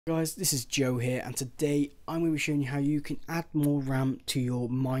Guys, this is Joe here, and today I'm going to be showing you how you can add more RAM to your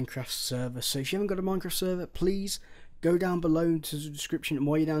Minecraft server. So if you haven't got a Minecraft server, please go down below to the description, and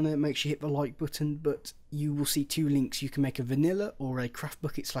while you're down there, make sure you hit the like button. But you will see two links. You can make a vanilla or a craft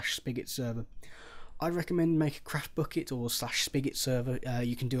bucket / spigot server. I recommend make a craft bucket or / spigot server.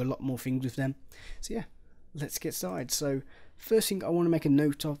 You can do a lot more things with them. So yeah, let's get started. So first thing I want to make a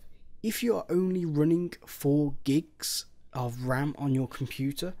note of: if you're only running 4 gigs of RAM on your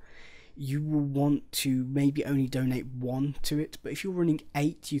computer, you will want to maybe only donate 1 to it. But if you're running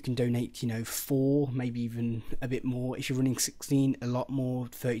 8, you can donate 4, maybe even a bit more. If you're running 16, a lot more.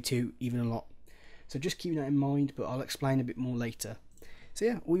 32, even a lot. So just keep that in mind, but I'll explain a bit more later. So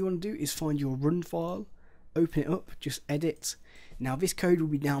yeah, all you want to do is find your run file, open it up, just edit. Now this code will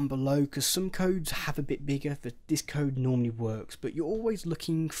be down below because some codes have a bit bigger, but this code normally works. But you're always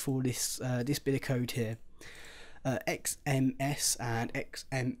looking for this this bit of code here. XMS and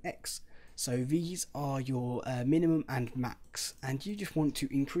XMX. So these are your minimum and max, and you just want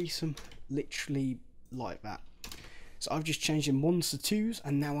to increase them literally like that. So I've just changed them 1s to 2s,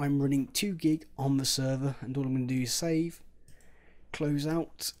 and now I'm running 2 gig on the server, and all I'm going to do is save, close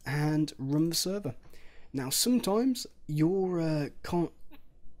out, and run the server. Now sometimes your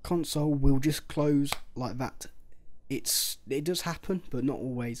console will just close like that. It does happen, but not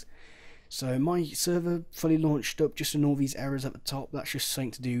always. So my server fully launched up, just ignore these errors at the top. That's just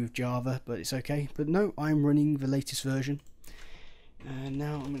something to do with Java, but it's okay. But no, I'm running the latest version. And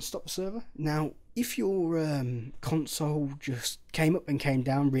now I'm going to stop the server. Now, if your console just came up and came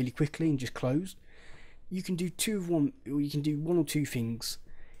down really quickly and just closed, you can do one or two things.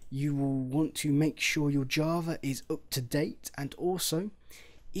 You will want to make sure your Java is up to date, and also,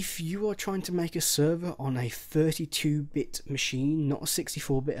 if you are trying to make a server on a 32-bit machine, not a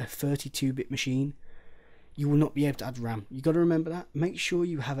 64-bit, a 32-bit machine, you will not be able to add RAM. You got to remember that. Make sure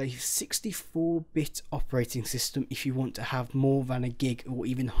you have a 64-bit operating system if you want to have more than a gig or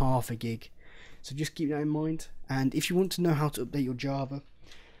even half a gig. So just keep that in mind. And if you want to know how to update your Java,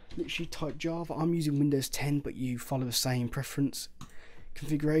 literally type Java. I'm using Windows 10, but you follow the same preference.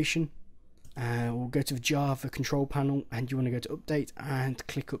 Configuration. We'll go to the Java control panel, and you want to go to update and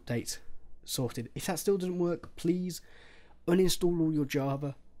click update. Sorted. If that still doesn't work, please uninstall all your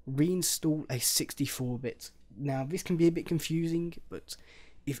Java, reinstall a 64-bit. Now this can be a bit confusing, but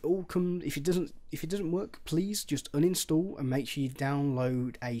if it doesn't work, please just uninstall and make sure you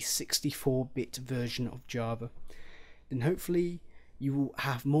download a 64-bit version of Java. Then hopefully you will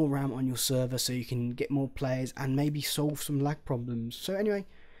have more RAM on your server, so you can get more players and maybe solve some lag problems. So anyway,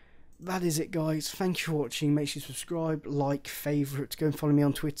 that is it, guys. Thank you for watching. Make sure you subscribe, like, favourite, go and follow me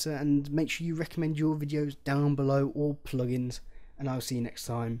on Twitter, and make sure you recommend your videos down below, or plugins, and I'll see you next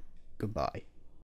time. Goodbye.